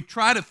do, and we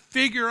try to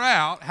figure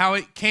out how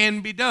it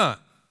can be done.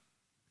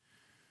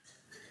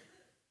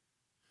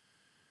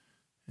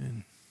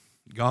 And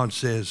God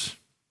says,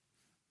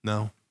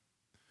 no,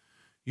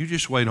 you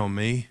just wait on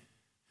me,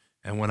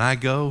 and when I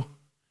go,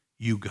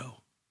 you go.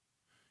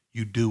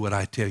 You do what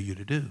I tell you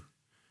to do.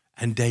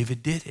 And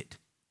David did it.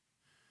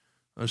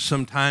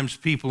 Sometimes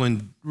people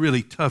in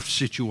really tough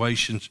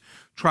situations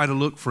try to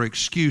look for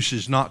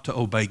excuses not to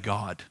obey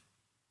God.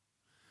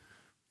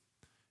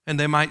 And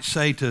they might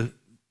say to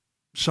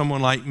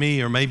someone like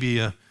me, or maybe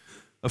a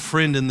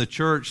friend in the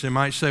church, they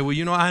might say,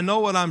 well, I know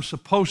what I'm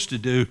supposed to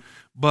do,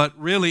 but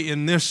really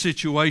in this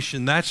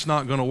situation, that's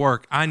not going to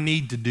work. I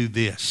need to do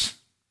this.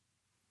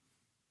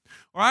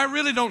 Or I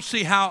really don't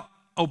see how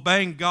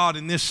obeying God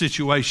in this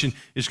situation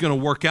is going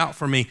to work out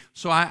for me,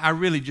 so I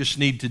really just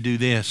need to do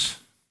this.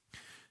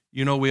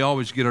 We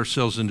always get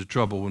ourselves into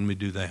trouble when we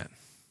do that.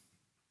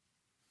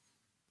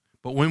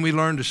 But when we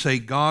learn to say,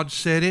 God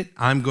said it,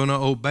 I'm going to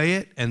obey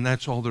it, and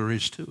that's all there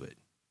is to it,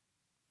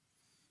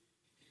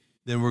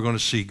 then we're going to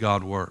see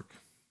God work.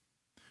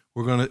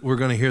 We're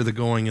going to hear the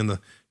going in the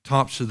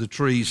tops of the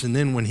trees, and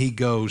then when He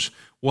goes,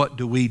 what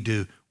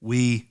do?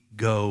 We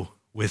go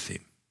with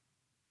Him.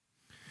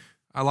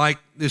 I like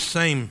this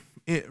same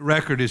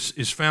record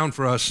is found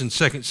for us in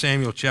 2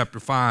 Samuel chapter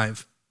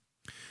 5,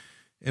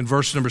 in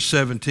verse number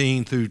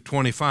 17 through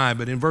 25.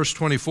 But in verse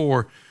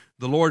 24,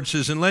 the Lord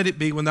says, and let it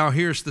be when thou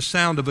hearest the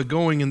sound of a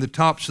going in the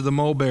tops of the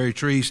mulberry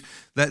trees,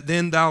 that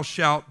then thou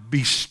shalt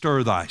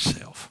bestir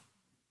thyself.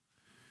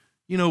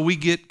 We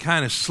get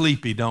kind of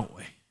sleepy, don't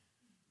we?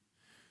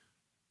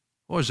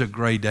 It was a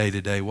gray day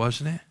today,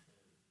 wasn't it?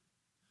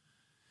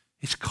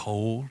 It's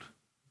cold.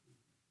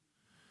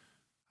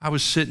 I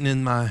was sitting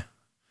in my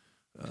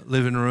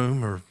living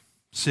room or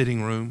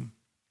sitting room,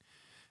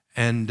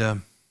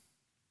 and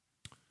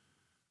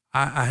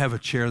I have a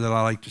chair that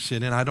I like to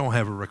sit in. I don't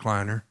have a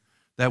recliner.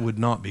 That would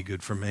not be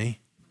good for me.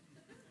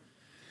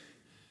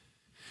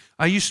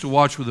 I used to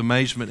watch with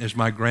amazement as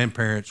my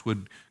grandparents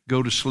would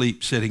go to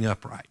sleep sitting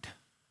upright.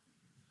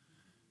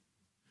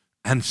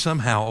 And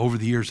somehow, over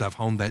the years, I've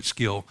honed that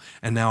skill,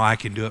 and now I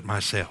can do it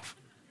myself.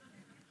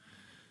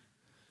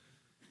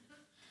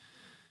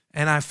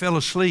 And I fell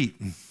asleep,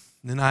 and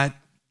then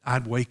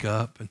I'd wake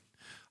up, and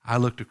I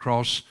looked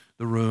across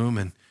the room,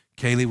 and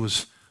Kaylee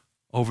was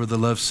over the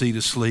love seat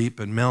asleep,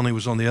 and Melanie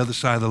was on the other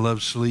side of the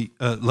love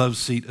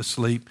seat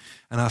asleep.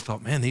 And I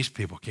thought, man, these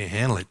people can't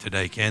handle it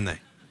today, can they?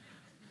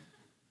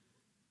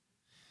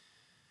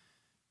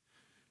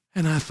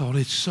 And I thought,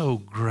 it's so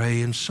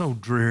gray and so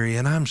dreary,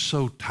 and I'm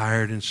so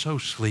tired and so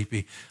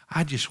sleepy.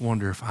 I just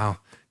wonder if I'll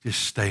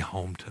just stay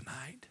home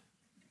tonight.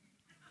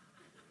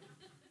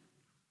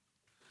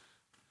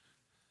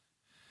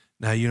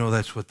 Now,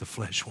 that's what the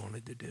flesh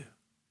wanted to do.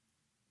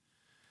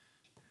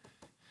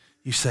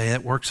 You say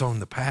that works on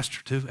the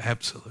pastor too?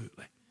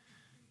 Absolutely.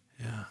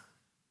 Yeah.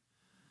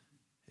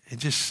 It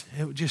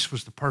just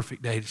was the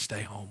perfect day to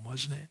stay home,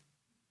 wasn't it?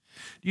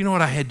 Do you know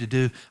what I had to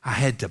do? I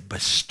had to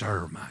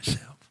bestir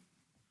myself.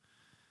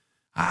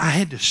 I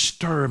had to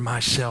stir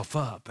myself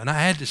up, and I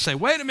had to say,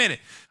 wait a minute,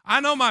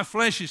 I know my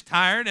flesh is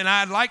tired and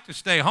I'd like to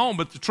stay home,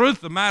 but the truth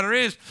of the matter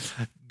is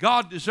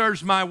God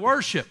deserves my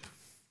worship.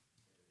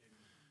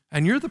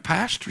 And you're the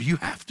pastor, you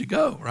have to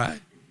go,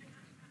 right?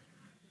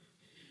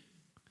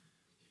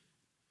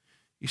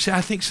 You see,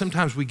 I think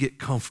sometimes we get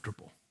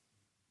comfortable.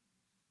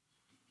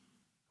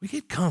 We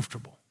get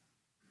comfortable.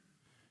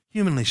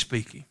 humanly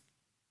speaking.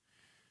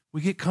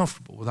 We get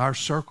comfortable with our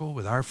circle,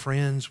 with our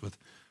friends, with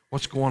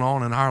what's going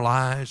on in our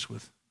lives,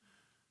 with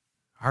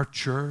our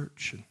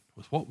church, and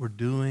with what we're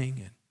doing,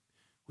 and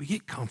we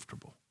get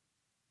comfortable.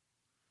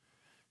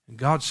 And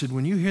God said,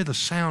 when you hear the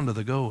sound of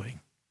the going,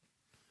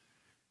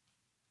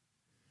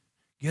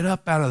 get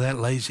up out of that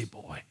lazy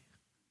boy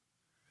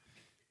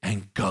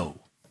and go.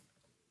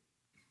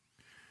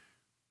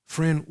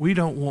 Friend, we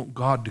don't want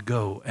God to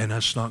go and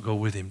us not go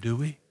with him, do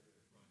we?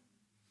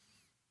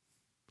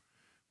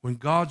 When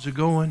God's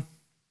a-going,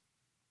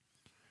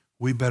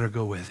 we better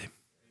go with him.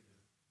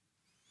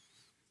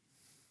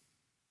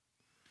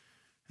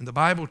 And the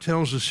Bible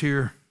tells us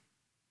here,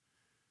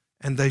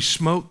 and they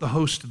smote the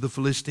host of the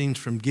Philistines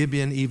from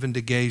Gibeon even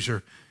to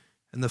Gazer,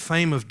 and the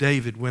fame of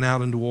David went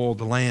out into all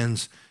the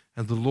lands,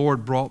 and the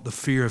Lord brought the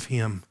fear of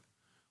him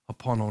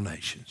upon all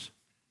nations.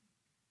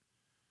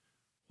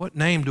 What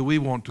name do we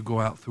want to go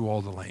out through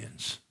all the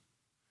lands?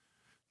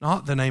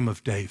 Not the name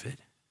of David,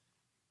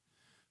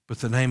 but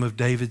the name of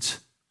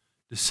David's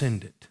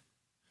descendant,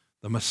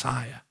 the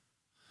Messiah,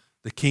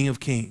 the King of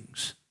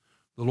Kings,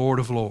 the Lord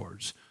of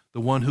Lords, the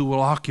one who will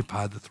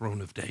occupy the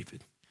throne of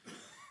David,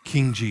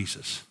 King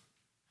Jesus.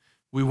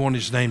 We want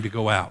his name to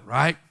go out,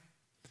 right?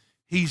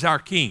 He's our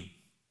King.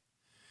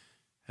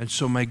 And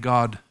so may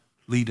God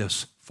lead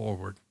us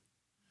forward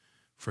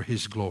for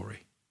his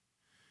glory,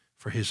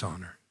 for his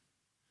honor.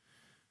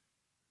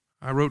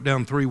 I wrote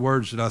down 3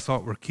 words that I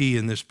thought were key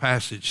in this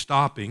passage.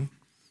 Stopping.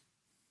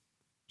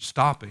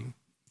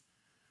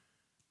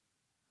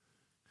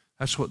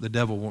 That's what the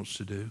devil wants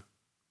to do.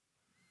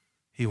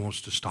 He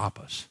wants to stop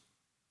us.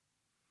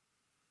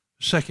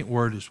 The second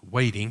word is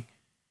waiting.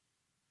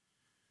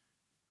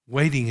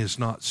 Waiting is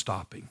not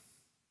stopping.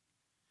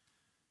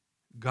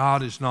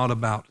 God is not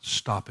about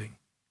stopping.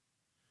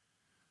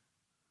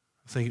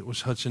 I think it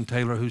was Hudson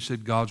Taylor who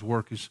said God's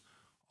work is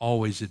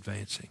always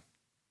advancing.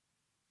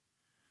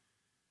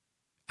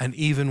 And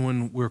even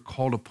when we're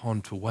called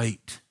upon to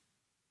wait,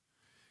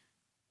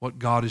 what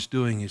God is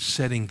doing is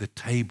setting the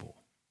table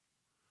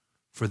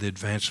for the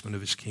advancement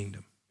of his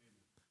kingdom.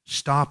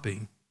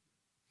 Stopping,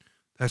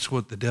 that's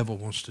what the devil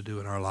wants to do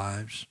in our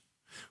lives.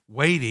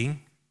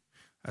 Waiting,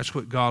 that's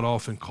what God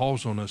often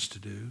calls on us to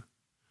do.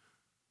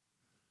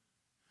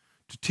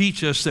 To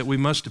teach us that we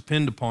must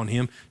depend upon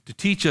him, to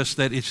teach us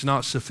that it's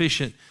not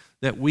sufficient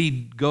that we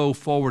go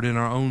forward in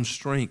our own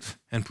strength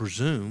and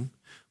presume,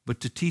 but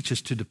to teach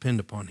us to depend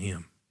upon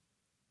him.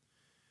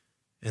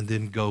 And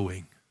then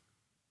going,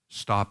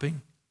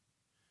 stopping,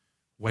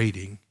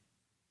 waiting,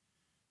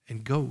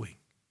 and going.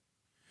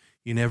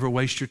 You never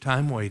waste your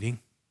time waiting,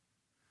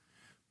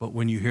 but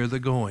when you hear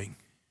the going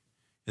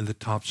in the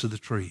tops of the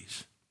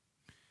trees,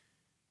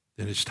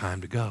 then it's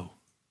time to go.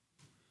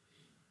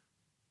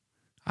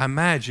 I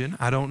imagine,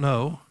 I don't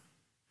know,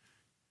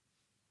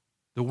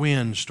 the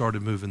wind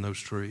started moving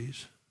those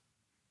trees.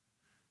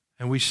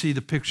 And we see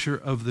the picture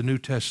of the New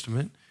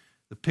Testament,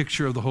 the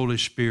picture of the Holy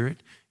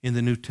Spirit in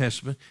the New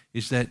Testament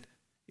is that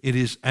it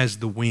is as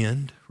the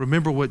wind.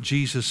 Remember what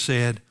Jesus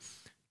said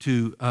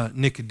to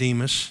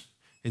Nicodemus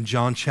in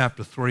John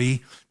chapter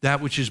 3,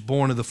 that which is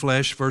born of the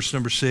flesh, verse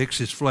number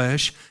 6, is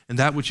flesh, and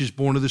that which is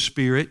born of the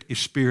Spirit is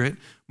spirit.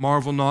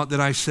 Marvel not that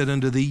I said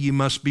unto thee, you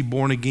must be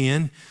born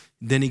again.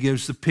 Then he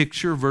gives the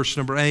picture, verse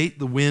number 8,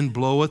 the wind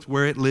bloweth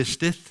where it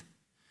listeth,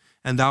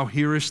 and thou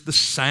hearest the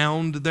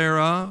sound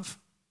thereof,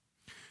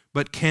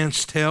 but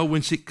canst tell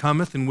whence it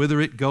cometh and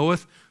whither it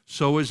goeth.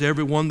 So is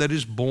everyone that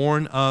is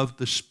born of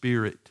the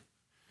Spirit.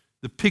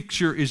 The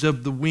picture is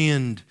of the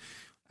wind.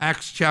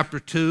 Acts chapter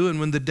 2, and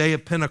when the day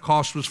of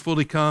Pentecost was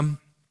fully come,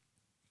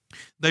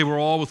 they were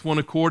all with one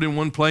accord in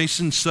one place,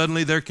 and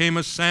suddenly there came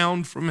a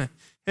sound from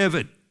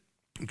heaven.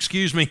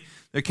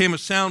 There came a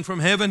sound from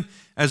heaven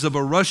as of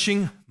a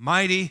rushing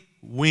mighty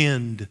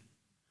wind,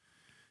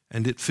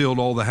 and it filled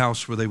all the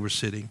house where they were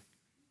sitting.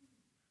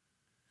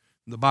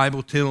 The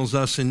Bible tells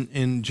us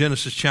in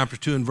Genesis chapter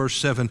 2 and verse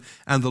 7,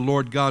 and the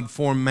Lord God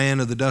formed man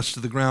of the dust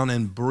of the ground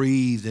and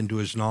breathed into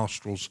his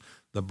nostrils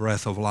the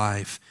breath of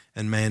life,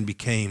 and man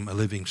became a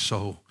living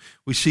soul.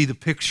 We see the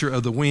picture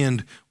of the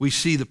wind. We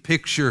see the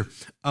picture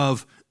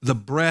of the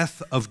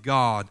breath of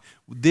God.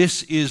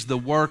 This is the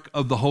work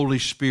of the Holy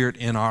Spirit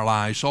in our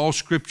lives. All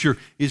Scripture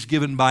is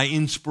given by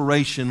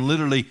inspiration,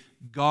 literally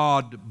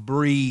God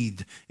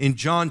breathed. In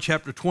John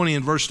chapter 20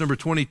 and verse number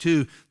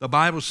 22, the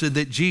Bible said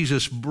that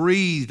Jesus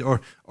breathed,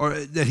 or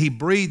that he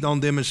breathed on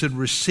them and said,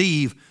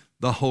 receive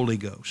the Holy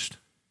Ghost.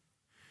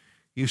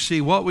 You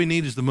see, what we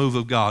need is the move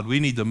of God.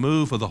 We need the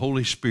move of the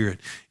Holy Spirit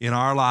in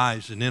our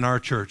lives and in our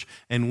church.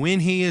 And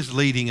when he is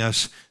leading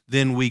us,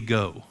 then we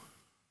go.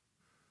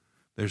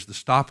 There's the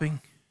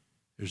stopping,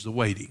 there's the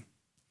waiting,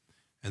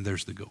 and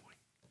there's the going.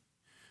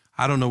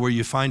 I don't know where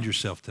you find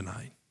yourself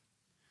tonight.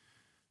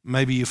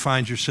 Maybe you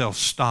find yourself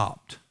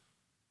stopped.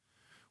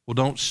 Well,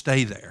 don't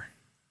stay there.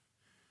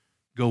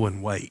 Go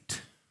and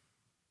wait.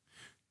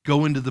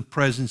 Go into the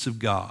presence of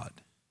God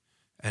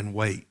and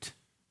wait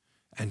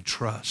and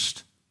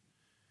trust.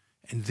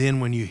 And then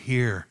when you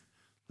hear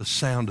the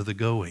sound of the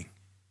going,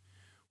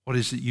 what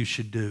is it you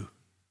should do?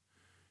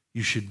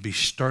 you should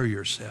bestir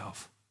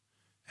yourself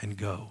and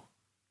go.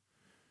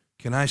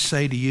 Can I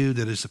say to you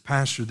that as the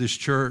pastor of this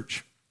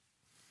church,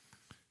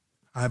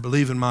 I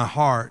believe in my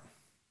heart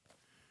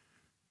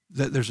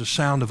that there's a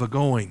sound of a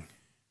going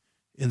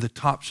in the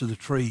tops of the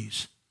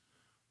trees,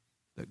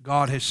 that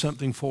God has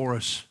something for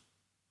us,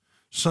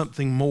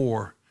 something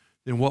more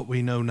than what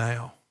we know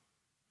now.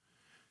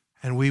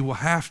 And we will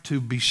have to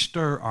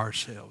bestir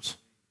ourselves.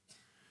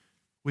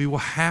 We will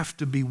have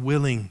to be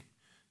willing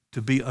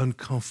to be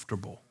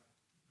uncomfortable.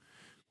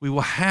 We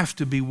will have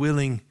to be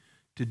willing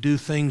to do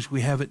things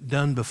we haven't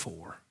done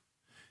before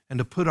and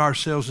to put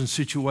ourselves in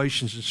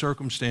situations and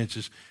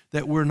circumstances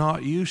that we're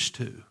not used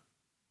to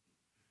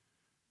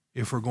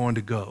if we're going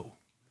to go.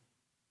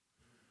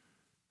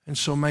 And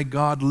so may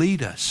God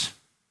lead us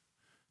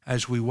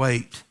as we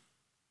wait,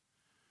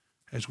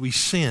 as we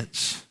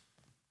sense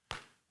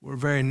we're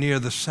very near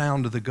the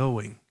sound of the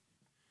going.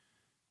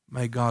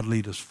 May God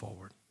lead us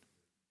forward.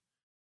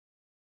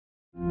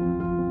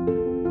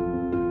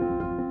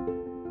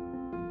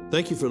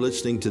 Thank you for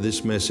listening to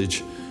this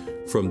message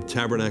from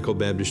Tabernacle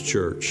Baptist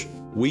Church.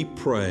 We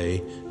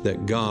pray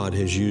that God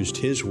has used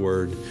His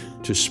Word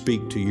to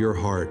speak to your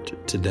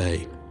heart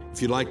today.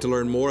 If you'd like to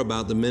learn more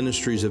about the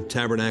ministries of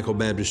Tabernacle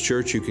Baptist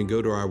Church, you can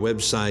go to our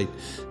website,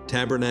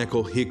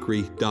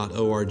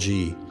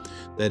 tabernaclehickory.org.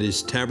 That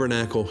is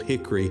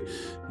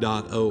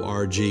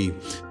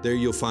tabernaclehickory.org. There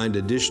you'll find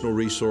additional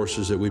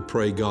resources that we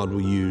pray God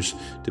will use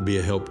to be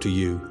a help to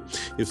you.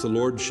 If the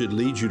Lord should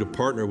lead you to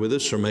partner with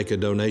us or make a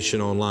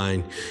donation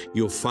online,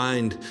 you'll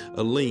find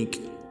a link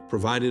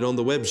provided on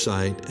the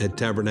website at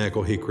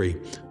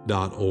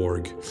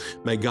tabernaclehickory.org.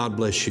 May God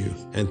bless you,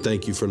 and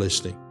thank you for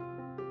listening.